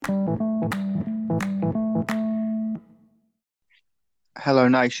Hello,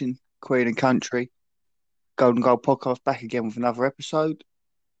 nation, Queen and Country, Golden Goal podcast back again with another episode.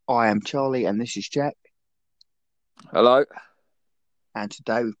 I am Charlie, and this is Jack. Hello. And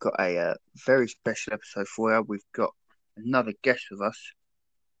today we've got a very special episode for you. We've got another guest with us.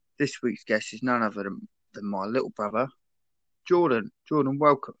 This week's guest is none other than my little brother, Jordan. Jordan,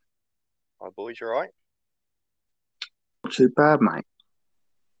 welcome. Hi, boys, you alright? Not too bad, mate.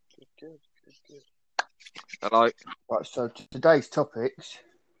 Good. Hello. Right, so today's topic,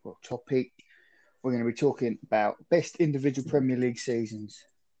 we're going to be talking about best individual Premier League seasons.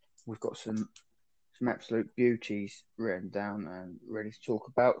 We've got some absolute beauties written down and ready to talk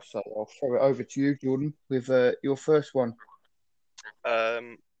about. So I'll throw it over to you, Jordan, with your first one.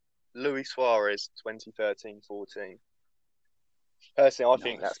 Luis Suarez, 2013-14. Personally, I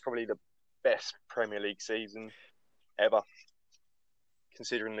think Nice. that's probably the best Premier League season ever,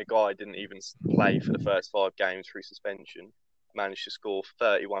 considering the guy didn't even play for the first 5 games through suspension, managed to score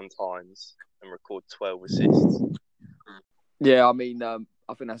 31 times and record 12 assists. Yeah, I mean, I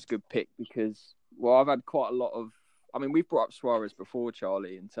think that's a good pick because, well, I've had quite a lot of... I mean, we've brought up Suarez before,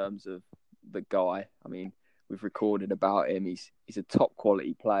 Charlie, in terms of the guy. I mean, we've recorded about him. He's a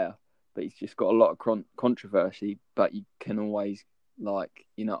top-quality player, but he's just got a lot of controversy, but you can always, you know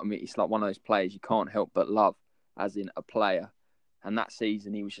what I mean? It's like one of those players you can't help but love, as in a player. And that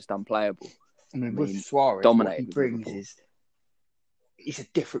season, he was just unplayable. I mean, with Suarez, what he brings is he's a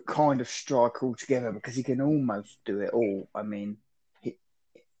different kind of striker altogether because he can almost do it all. I mean,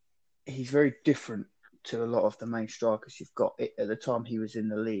 he's very different to a lot of the main strikers you've got at the time he was in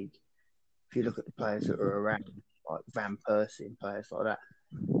the league. If you look at the players that are around, like Van Persie and players like that,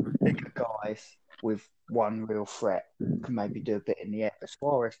 bigger guys with one real threat can maybe do a bit in the air. But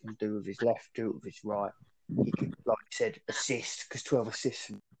Suarez can do with his left, do it with his right. He could, like you said, assist, because 12 assists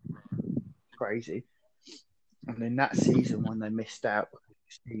is crazy. And in that season when they missed out with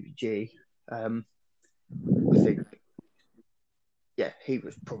Stevie G, I think, he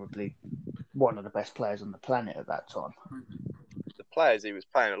was probably one of the best players on the planet at that time. The players he was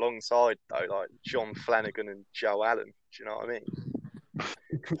playing alongside, though, like John Flanagan and Joe Allen, do you know what I mean?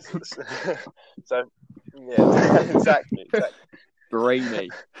 So, yeah, exactly. Brainy.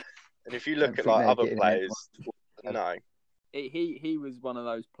 And if you look at like other players, no. He was one of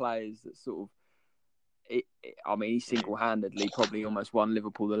those players that sort of... I mean, he single-handedly probably almost won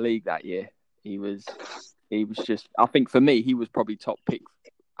Liverpool the league that year. He was just... I think for me, he was probably top pick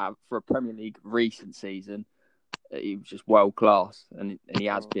for a Premier League recent season. He was just world-class, and he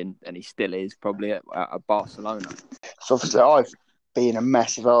has been, and he still is, probably at Barcelona. So obviously, I've been a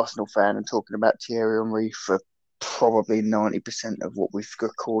massive Arsenal fan and talking about Thierry Henry for probably 90% of what we've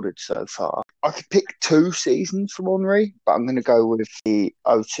recorded so far. I could pick 2 seasons from Henry, but I'm going to go with the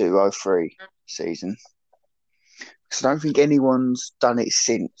 02-03 season. Because I don't think anyone's done it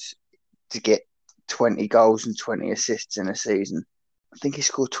since to get 20 goals and 20 assists in a season. I think he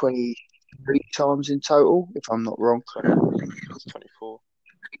scored 23 times in total, if I'm not wrong. I think it was 24.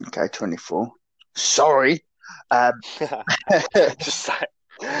 Okay, 24. Sorry. Just say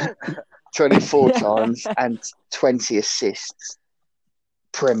 24 times and 20 assists.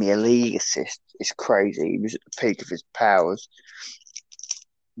 Premier League assists is crazy. He was at the peak of his powers.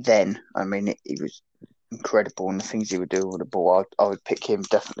 Then, I mean, he was incredible, and the things he would do with the ball, I would pick him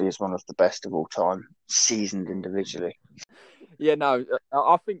definitely as one of the best of all time, seasoned individually. Yeah, no,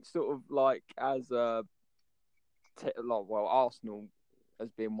 I think sort of like as Arsenal has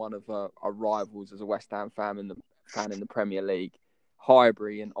been one of our rivals as a West Ham fan in the Premier League.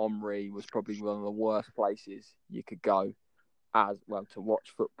 Highbury and Omri was probably one of the worst places you could go as well to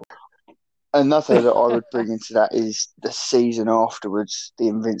watch football. Another that I would bring into that is the season afterwards, the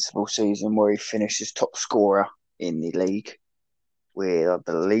Invincible season, where he finished as top scorer in the league with, I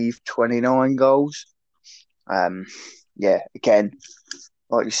believe, 29 goals. Again,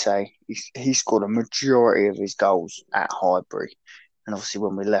 like you say, he scored a majority of his goals at Highbury. And obviously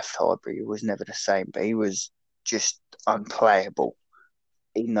when we left Highbury, it was never the same, but he was just unplayable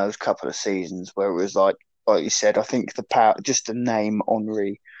in those couple of seasons where it was like you said, I think the power, just the name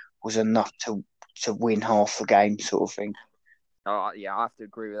Henry was enough to win half the game, sort of thing. Yeah, I have to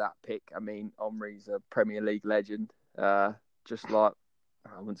agree with that pick. I mean, Henry's a Premier League legend, just like,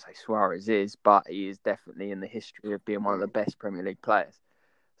 I wouldn't say Suarez is, but he is definitely in the history of being one of the best Premier League players.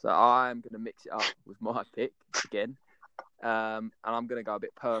 So I'm going to mix it up with my pick again, and I'm going to go a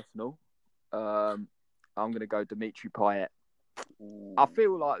bit personal. I'm going to go Dimitri Payet. I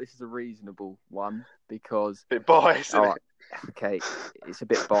feel like this is a reasonable one because... Bit biased, isn't it? Okay, it's a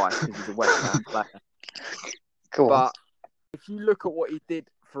bit biased because he's a West Ham player. Cool. But if you look at what he did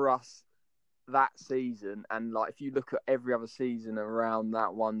for us that season, and like if you look at every other season around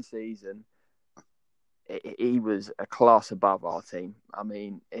that one season, he was a class above our team. I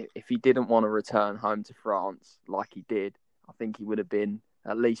mean, if he didn't want to return home to France like he did, I think he would have been,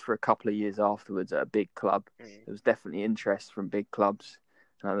 at least for a couple of years afterwards, at a big club. There was definitely interest from big clubs.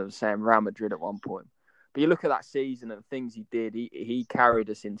 They were saying Real Madrid at one point. But you look at that season and things he did, he carried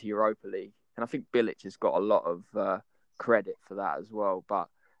us into Europa League. And I think Bilic has got a lot of credit for that as well.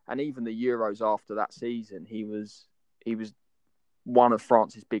 And even the Euros after that season, he was one of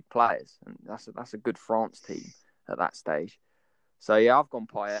France's big players, and that's a good France team at that stage. So yeah, I've gone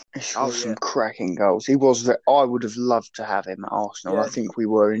Payet. He scored some cracking goals. He was. I would have loved to have him at Arsenal. Yeah. I think we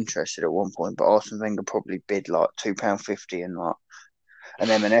were interested at one point, but Arsene Wenger probably bid like £2.50 and like an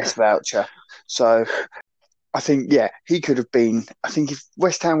M&S voucher. So I think he could have been. I think if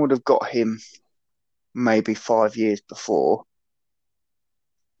West Ham would have got him maybe 5 years before,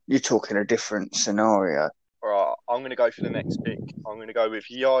 you're talking a different scenario. All right, I'm going to go for the next pick. I'm going to go with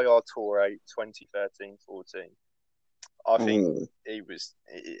Yaya Toure, 2013-14. I think he was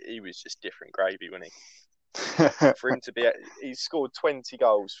just different gravy, wasn't he? For him to be, he scored 20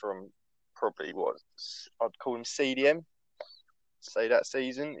 goals from probably what I'd call him CDM. Say that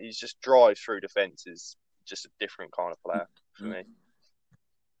season, he's just drives through defences. Just a different kind of player for me.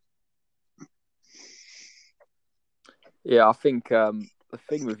 Yeah, I think the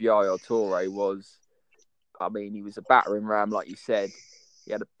thing with Yaya Toure was, I mean, he was a battering ram, like you said.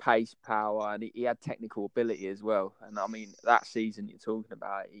 He had a pace, power, and he had technical ability as well. And I mean, that season you're talking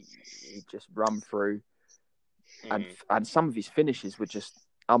about, he just run through, and some of his finishes were just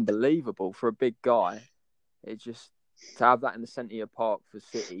unbelievable for a big guy. It just to have that in the centre of your park for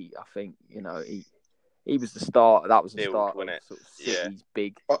City, I think he was the start. That was the start of sort of City's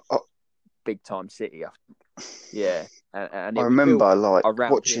big time City. I think. Yeah, and I remember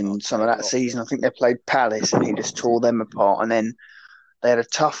watching some of that season. I think they played Palace, and he just tore them apart. And then they had a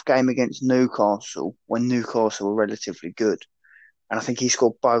tough game against Newcastle when Newcastle were relatively good, and I think he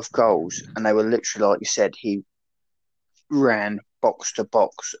scored both goals. And they were literally, like you said, he ran box to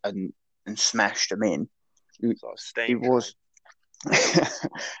box and smashed them in. He was.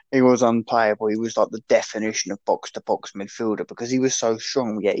 He was unplayable. He was like the definition of box-to-box midfielder because he was so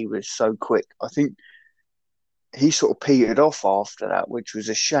strong, yet he was so quick. I think he sort of petered off after that, which was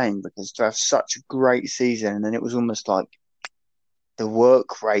a shame because to have such a great season, and then it was almost like the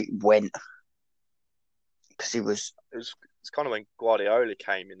work rate went because he was. It's kind of when Guardiola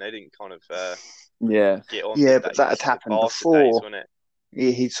came in, they didn't kind of get on. Yeah, but that had happened before. Days, wasn't it?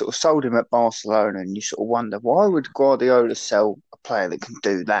 He sort of sold him at Barcelona, and you sort of wonder, why would Guardiola sell a player that can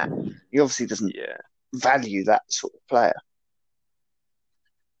do that? He obviously doesn't value that sort of player.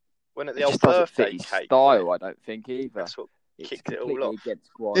 When at the old birthday cake style, I don't think either. That's what kicked it all off.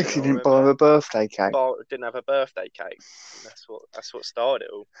 He didn't buy him a birthday cake. Didn't have a birthday cake. That's what started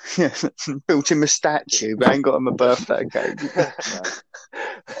it all. Yeah, built him a statue, but ain't got him a birthday cake.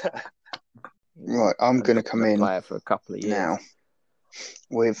 Right, I'm going to come in for a couple of years now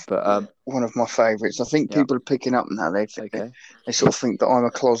with one of my favourites. I think people are picking up now. They sort of think that I'm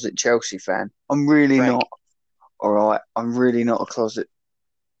a closet Chelsea fan. I'm really not. All right, I'm really not a closet.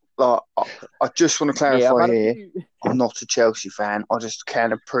 Like, I just want to clarify here. I'm not a Chelsea fan. I just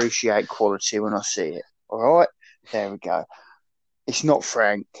can appreciate quality when I see it. All right, there we go. It's not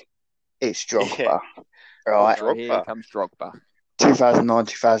Frank. It's Drogba. Right, here comes Drogba.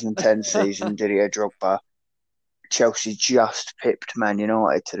 2009-2010 season, Didier Drogba. Chelsea just pipped Man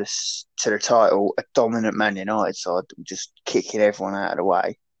United to the title, a dominant Man United side, just kicking everyone out of the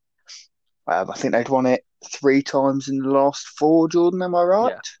way. I think they'd won it 3 times in the last 4, Jordan, am I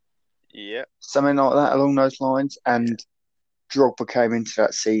right? Yeah. Something like that along those lines. And Drogba came into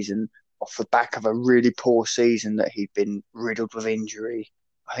that season off the back of a really poor season that he'd been riddled with injury.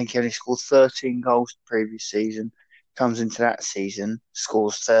 I think he only scored 13 goals the previous season. Comes into that season,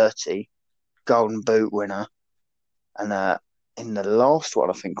 scores 30, Golden Boot winner. And in the last one,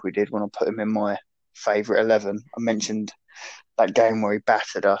 I think we did, when I put him in my favourite 11, I mentioned that game where he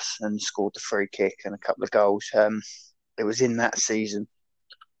battered us and scored the free kick and a couple of goals. It was in that season.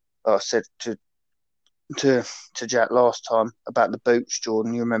 I said to Jack last time about the boots,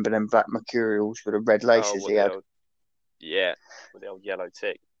 Jordan. You remember them black mercurials with the red laces he had? With the old yellow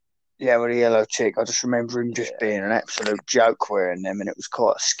tick. Yeah, with the yellow tick. I just remember him just being an absolute joke wearing them, and it was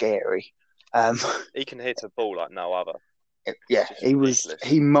quite scary. He can hit a ball like no other.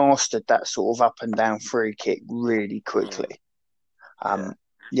 He mastered that sort of up and down free kick really quickly. So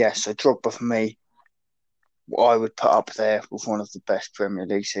Drogba for me, I would put up there with one of the best Premier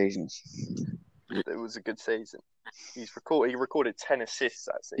League seasons. it was a good season. He recorded 10 assists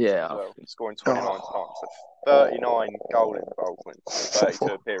that season as well, scoring 29 times. So 39 goal involvements in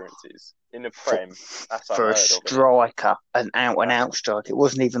 32 appearances in the Prem. That's for a striker, an out-and-out striker. It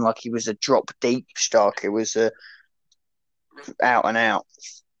wasn't even like he was a drop-deep striker. It was a out-and-out,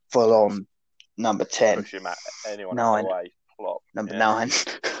 full-on number 10. Push him at anyone 9. Away, flop. Number 9.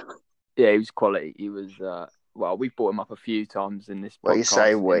 Yeah, he was quality. He was... well, we've brought him up a few times in this podcast. Well, you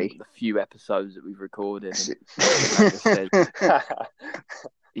say we. In the few episodes that we've recorded.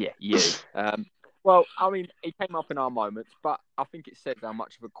 Yeah, you. Well, I mean, he came up in our moments, but I think it says how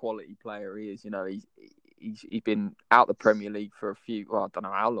much of a quality player he is. You know, he's been out the Premier League for I don't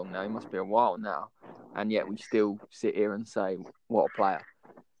know how long now. He must be a while now. And yet we still sit here and say, what a player.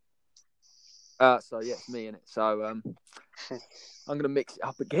 So, yeah, it's me, innit? So, I'm going to mix it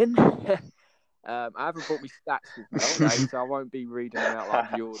up again. I haven't brought my stats with me, okay, so I won't be reading them out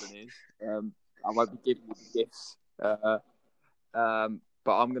like Jordan is. I won't be giving you the gifts.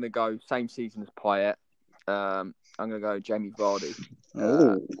 But I'm going to go same season as Payet. I'm going to go Jamie Vardy in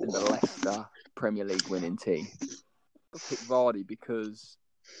the Leicester Premier League winning team. I picked Vardy because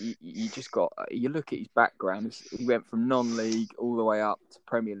you look at his background. He went from non-league all the way up to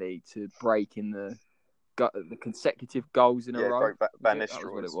Premier League to breaking the consecutive goals in a row. That was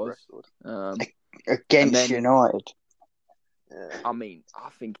what it was. Against United. Yeah. I mean, I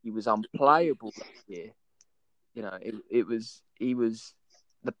think he was unplayable that year. You know, he was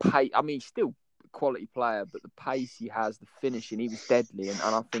the pace. I mean, he's still a quality player, but the pace he has, the finishing, he was deadly, and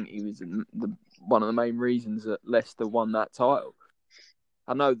I think he was one of the main reasons that Leicester won that title.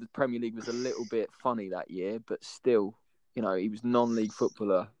 I know the Premier League was a little bit funny that year, but still, you know, he was non-league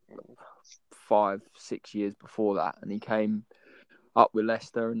footballer 5-6 years before that, and he came up with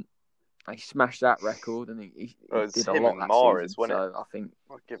Leicester and he smashed that record, and he did a lot that Suarez, season. So I think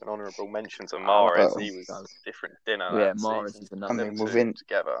I'll give an honourable mention to Suarez. He was different dinner. Yeah, Suarez is another. I mean, within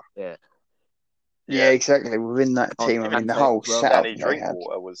together. Yeah, exactly. Within that team, I mean, the whole setup. Danny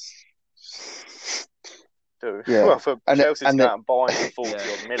Drinkwater was. Well, for Chelsea to go out and buy him for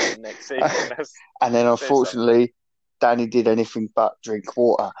 40 million next season. And then, unfortunately, Danny did anything but drink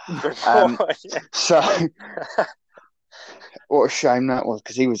water. So, what a shame that was,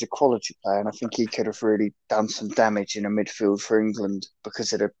 because he was a quality player, and I think he could have really done some damage in a midfield for England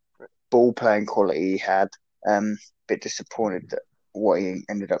because of the ball playing quality he had. Bit disappointed that what he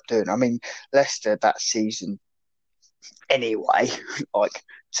ended up doing. I mean, Leicester that season, anyway, like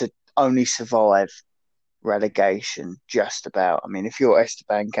to only survive relegation, just about. I mean, if you're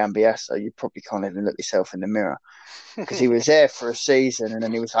Esteban Cambiasso, you probably can't even look yourself in the mirror, because he was there for a season and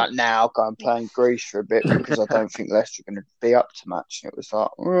then he was like, "Now I'll go and play in Greece for a bit because I don't think Leicester are going to be up to much." And it was like,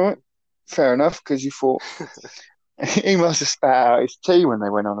 all right, fair enough, because you thought he must have spat out his tea when they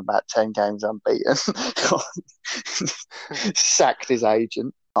went on about 10 games unbeaten. Sacked his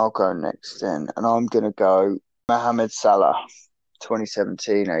agent. I'll go next then, and I'm going to go Mohamed Salah,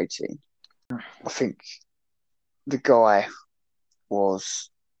 2017-18. I think the guy was...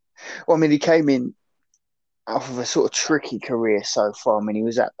 Well, I mean, he came in off of a sort of tricky career so far. I mean, he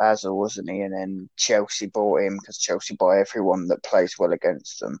was at Basel, wasn't he? And then Chelsea bought him because Chelsea buy everyone that plays well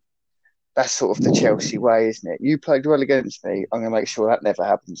against them. That's sort of the Chelsea way, isn't it? You played well against me, I'm going to make sure that never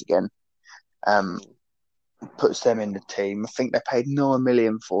happens again. Puts them in the team. I think they paid 9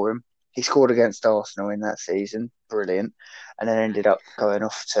 million for him. He scored against Arsenal in that season. Brilliant. And then ended up going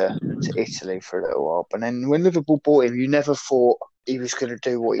off to Italy for a little while. But then when Liverpool bought him, you never thought he was going to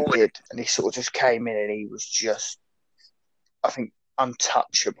do what he did. And he sort of just came in and he was just, I think,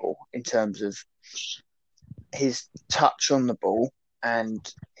 untouchable in terms of his touch on the ball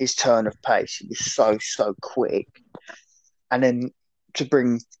and his turn of pace. He was so quick. And then to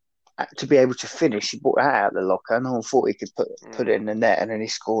be able to finish, he brought that out of the locker. No one thought he could put it in the net, and then he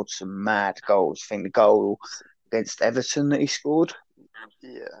scored some mad goals. I think the goal against Everton that he scored.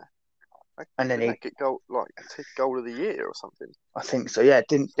 Yeah. And then he get goal of the year or something. I think so. Yeah,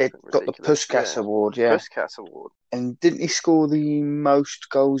 they got the Puskas Award. Yeah, Puskas Award. And didn't he score the most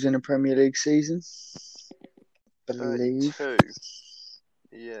goals in a Premier League season? I believe. 32.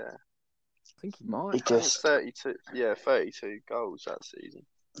 Yeah. I think he might. He just 32. Yeah, 32 goals that season.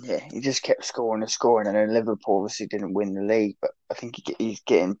 Yeah, he just kept scoring, and then Liverpool obviously didn't win the league, but I think he's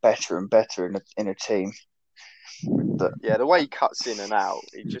getting better and better in a team. But yeah, the way he cuts in and out,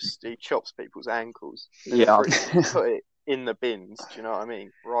 he chops people's ankles. Yeah, he put it in the bins. Do you know what I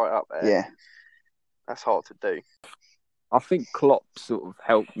mean? Right up there. Yeah, that's hard to do. I think Klopp sort of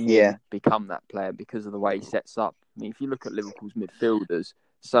helped him become that player because of the way he sets up. I mean, if you look at Liverpool's midfielders,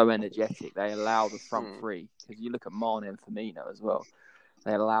 so energetic, they allow the front three. Because you look at Mane and Firmino as well.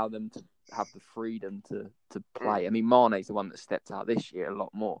 They allow them have the freedom to play. I mean, Mane's the one that stepped out this year a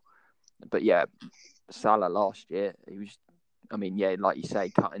lot more. But yeah, Salah last year, he was, I mean, yeah, like you say,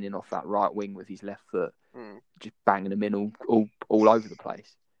 cutting in off that right wing with his left foot, just banging them in all over the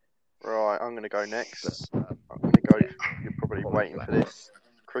place. Right, I'm going to go next. I'm going to go, you're probably waiting for this,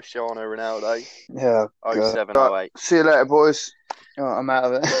 Cristiano Ronaldo. Yeah. 07, Right, 08. see you later, boys. Oh, I'm out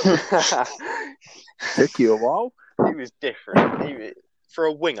of it. Took you a while. He was different. For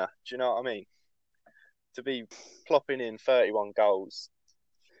a winger, do you know what I mean? To be plopping in 31 goals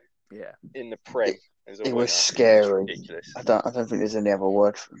in the Prem as a winger. It was scary. Ridiculous. I don't think there's any other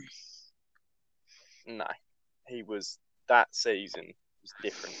word for him. No. He was, that season was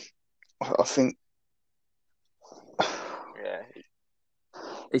different. I think... Yeah.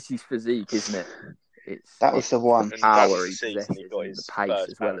 It's his physique, isn't it? That was the one. And that was the season he got his pace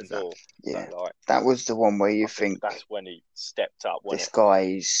as well first as that. Yeah, so, like, that was the one where you think that's when he stepped up. This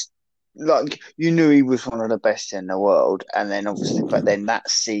guy's like, you knew he was one of the best in the world, and then obviously, but then that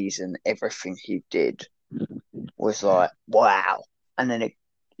season, everything he did was like wow, and then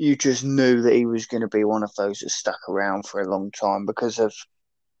you just knew that he was going to be one of those that stuck around for a long time because of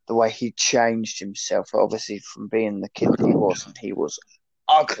the way he changed himself. Obviously, from being the kid that he was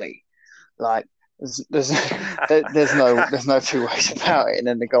ugly. Like, there's no two ways about it. And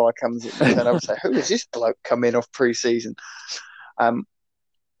then the guy comes in and I would say, "Who is this bloke coming off pre-season?" And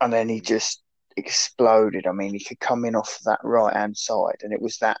then he just exploded. I mean, he could come in off that right hand side, and it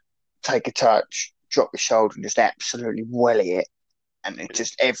was that take a touch, drop the shoulder, and just absolutely welly it. And it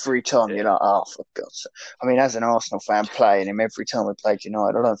just every time you're like, oh, for God's sake. I mean, as an Arsenal fan playing him every time we played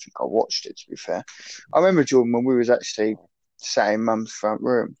United, I don't think I watched it, to be fair. I remember, Jordan, when we was actually sat in Mum's front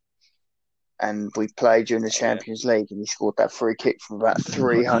room and we played during the Champions League and he scored that free kick from about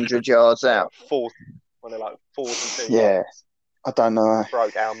 300 yards out. 42 yeah, yards. I don't know.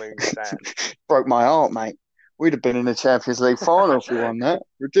 Broke Al Moon's hand. Broke my heart, mate. We'd have been in the Champions League final if we won that.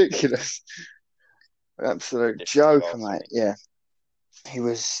 Ridiculous. Absolute joker, mate. Yeah. He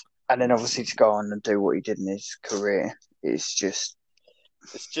was, and then obviously to go on and do what he did in his career, it's just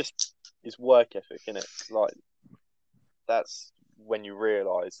his work ethic, isn't it? Like, that's when you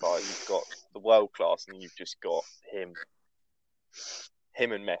realise, like, you've got the world class and you've just got him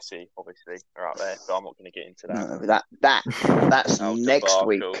and Messi, obviously, are out there. But I'm not going to get into that. No, that's next debacle.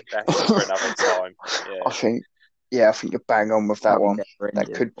 Week. That's for another time. Yeah. I think you're bang on with that one.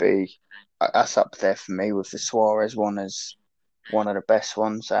 That could be that's up there for me with the Suarez one as one of the best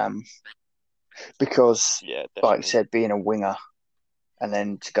ones, because, like I said, being a winger and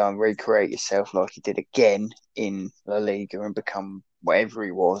then to go and recreate yourself like he did again in La Liga and become whatever he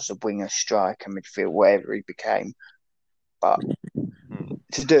was, a winger, striker, midfield, whatever he became. But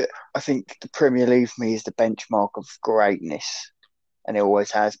to do it, I think the Premier League for me is the benchmark of greatness, and it always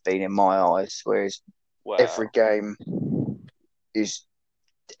has been in my eyes. Whereas every game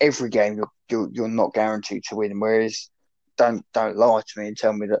you're not guaranteed to win. Whereas don't lie to me and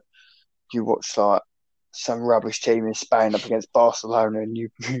tell me that you watch like some rubbish team in Spain up against Barcelona and you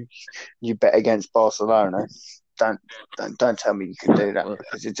bet against Barcelona. Don't tell me you can do that,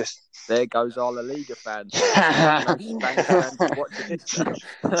 because it just... There goes our La Liga fans. To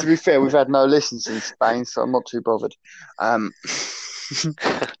be fair, we've had no listens in Spain, so I'm not too bothered. I'm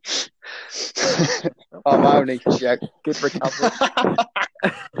only joking. Good recovery.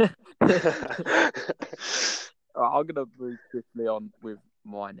 I'm going to move quickly on with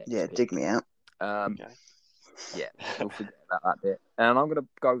my next pick. Dig me out. Yeah, we'll forget about that bit. And I'm going to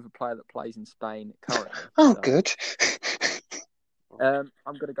go with a player that plays in Spain currently. Oh, good. I'm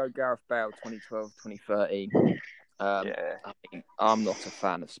going to go Gareth Bale, 2012-2013. I mean, I'm not a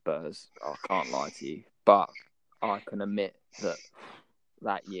fan of Spurs. I can't lie to you. But I can admit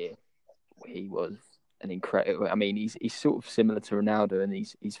that year he was an incredible... I mean, he's sort of similar to Ronaldo in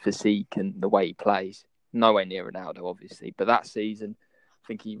his physique and the way he plays. Nowhere near Ronaldo, obviously. But that season, I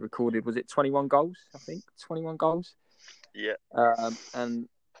think he recorded, was it 21 goals? 21 goals. Yeah. And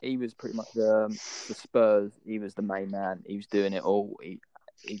he was pretty much the Spurs. He was the main man. He was doing it all. He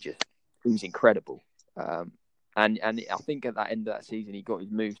was incredible. And I think at that end of that season, he got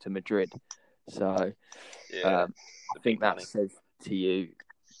his move to Madrid. So I think that says to you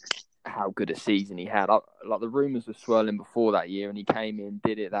how good a season he had. Like, the rumours were swirling before that year, and he came in,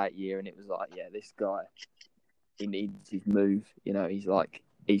 did it that year, and it was like, yeah, this guy, he needs his move. You know, he's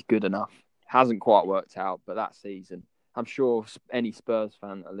good enough. Hasn't quite worked out, but that season, I'm sure any Spurs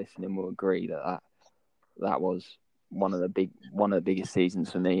fan that are listening will agree that was one of the biggest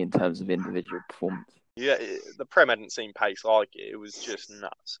seasons for me in terms of individual performance. Yeah, the Prem hadn't seen pace like it. It was just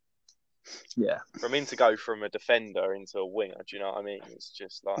nuts. Yeah. To go from a defender into a winger, do you know what I mean? It's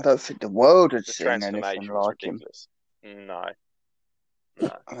just like... I don't think the world had the seen anything transformation was like him. ridiculous. No.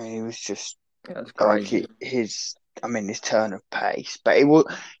 I mean, he was just That's like crazy. his turn of pace. But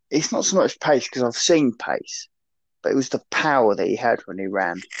it's not so much pace because I've seen pace, but it was the power that he had when he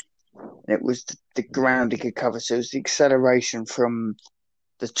ran. And it was the ground he could cover. So it was the acceleration from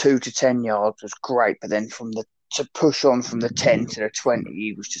the 2 to 10 yards was great, but then to push on from the 10 to the 20,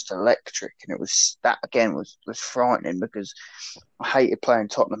 he was just electric. And it was that again was frightening because I hated playing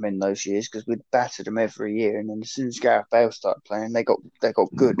Tottenham in those years because we'd battered them every year. And then as soon as Gareth Bale started playing, they got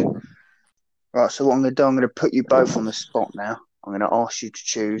good. Right, so what I'm going to do, I'm going to put you both on the spot now. I'm going to ask you to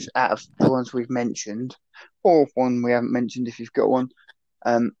choose out of the ones we've mentioned, or one we haven't mentioned if you've got one,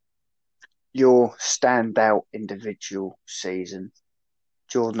 your standout individual season.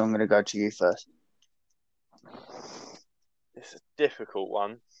 Jordan, I'm going to go to you first. It's a difficult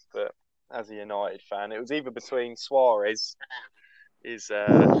one, but as a United fan, it was either between Suarez, his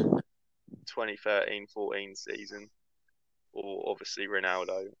 2013-14 season, or obviously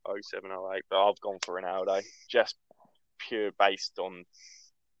Ronaldo, 07-08. But I've gone for Ronaldo, just pure based on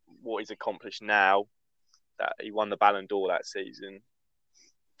what he's accomplished now. That he won the Ballon d'Or that season,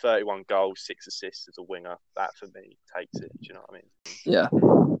 31 goals, 6 assists as a winger. That for me takes it. Do you know what I mean? Yeah.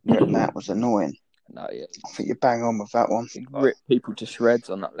 That was annoying. No, yeah. I think you're bang on with that one. Rip people to shreds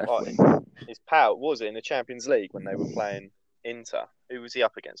on that left wing. His power, was it in the Champions League when they were playing Inter? Who was he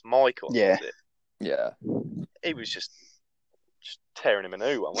up against? Michael, yeah. Was it? Yeah. He was just tearing him a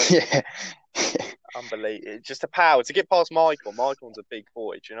new one, wasn't he? Yeah. Unbelievable. Just the power to get past Michael. Michael's a big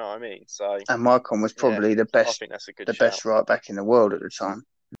boy, do you know what I mean? So, and Michael was probably the best. I think that's a good best right back in the world at the time.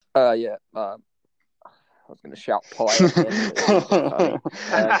 Yeah. I was going to shout pie at the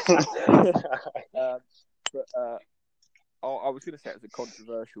end, but I was going to say it was a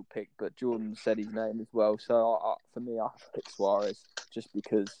controversial pick, but Jordan said his name as well. So for me, I have to pick Suarez just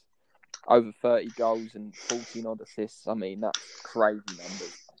because over 30 goals and 14 odd assists. I mean, that's crazy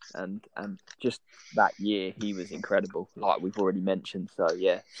numbers. And just that year, he was incredible, like we've already mentioned. So,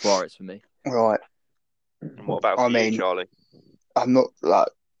 yeah, Suarez for me. Right. And what about you, Charlie? I'm not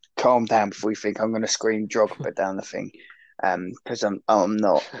calm down before you think I'm going to scream Drogba down the thing, because I'm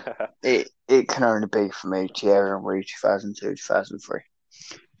not. It can only be for me Thierry Henry 2002, 2003.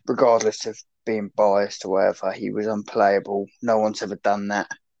 Regardless of being biased or whatever, he was unplayable. No one's ever done that.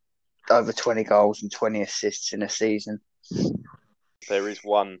 Over 20 goals and 20 assists in a season. There is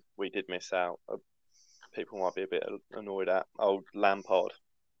one we did miss out. People might be a bit annoyed at. Old Lampard,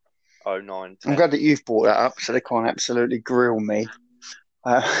 09-10. I'm glad that you've brought that up so they can't absolutely grill me.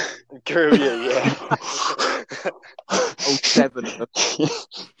 Grill you, yeah. All 7 of them.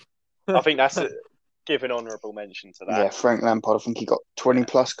 I think that's give an honourable mention to that. Yeah, Frank Lampard, I think he got 20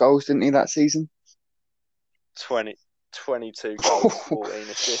 plus goals, didn't he, that season? 22 goals, 14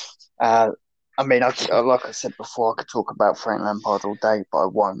 assists. I mean, like I said before, I could talk about Frank Lampard all day, but I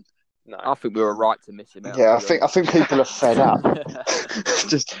won't. No. I think we were right to miss him out. Yeah, I think people are fed up.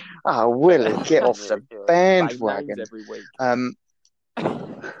 Just, Willie, get off the bandwagon. Every week.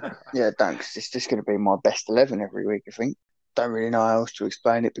 Yeah, don't, because it's just going to be my best 11 every week, I think. Don't really know how else to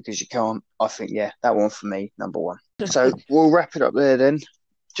explain it because you can't. I think, yeah, that one for me, number one. So we'll wrap it up there then.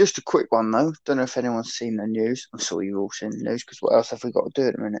 Just a quick one, though. Don't know if anyone's seen the news. I'm sure you've all seen the news because what else have we got to do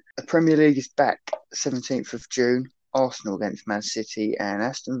at the minute? The Premier League is back 17th of June. Arsenal against Man City and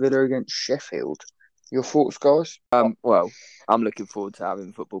Aston Villa against Sheffield. Your thoughts, guys? Well, I'm looking forward to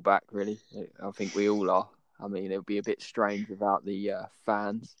having football back, really. I think we all are. I mean, it'll be a bit strange without the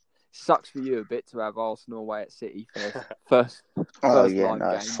fans. Sucks for you a bit to have Arsenal away at City first yeah, no,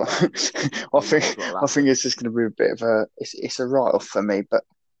 it's fine. I think it's just going to be a bit of a. It's a write-off for me, but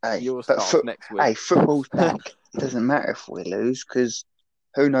hey, next week. Hey, football's back. It doesn't matter if we lose because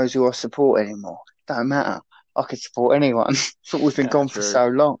who knows who I support anymore? Don't matter. I could support anyone. Football's been gone for so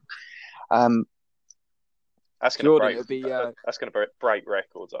long. That's going to break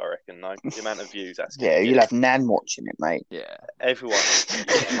records, I reckon. Though the amount of views that's going to you'll have Nan watching it, mate. Yeah, everyone.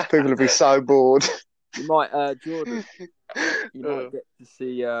 People will be so bored. You might, Jordan. You might get to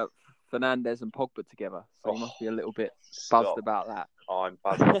see Fernandes and Pogba together. So you must be a little bit buzzed about that. I'm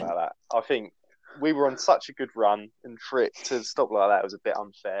buzzed about that. I think we were on such a good run, and for it to stop like that was a bit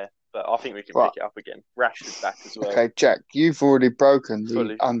unfair. But I think we can pick it up again. Rashford's back as well. Okay, Jack, you've already broken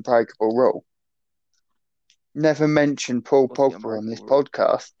the unbreakable rule. Never mention Paul Pogba on this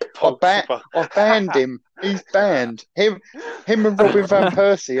podcast. I banned him. He's banned. Him and Robin van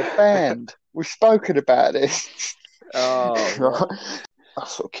Persie are banned. We've spoken about this. Oh, right. I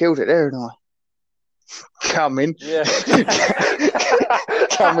sort of killed it there, didn't I? come in. Yeah.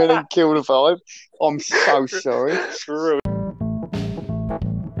 Come in and kill the vibe. I'm so sorry.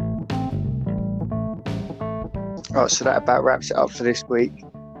 Right, so that about wraps it up for this week.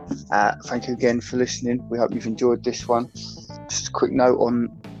 Thank you again for listening. We hope you've enjoyed this one. Just a quick note on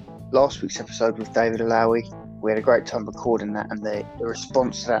last week's episode with David Alawi. We had a great time recording that, and the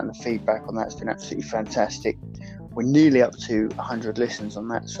response to that and the feedback on that has been absolutely fantastic. We're nearly up to 100 listens on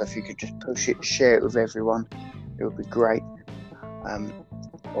that, so if you could just push it, share it with everyone, it would be great.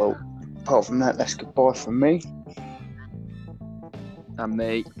 Well, apart from that, that's goodbye from me. And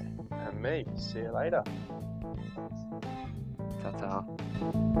me. And me. See you later. Ta-ta.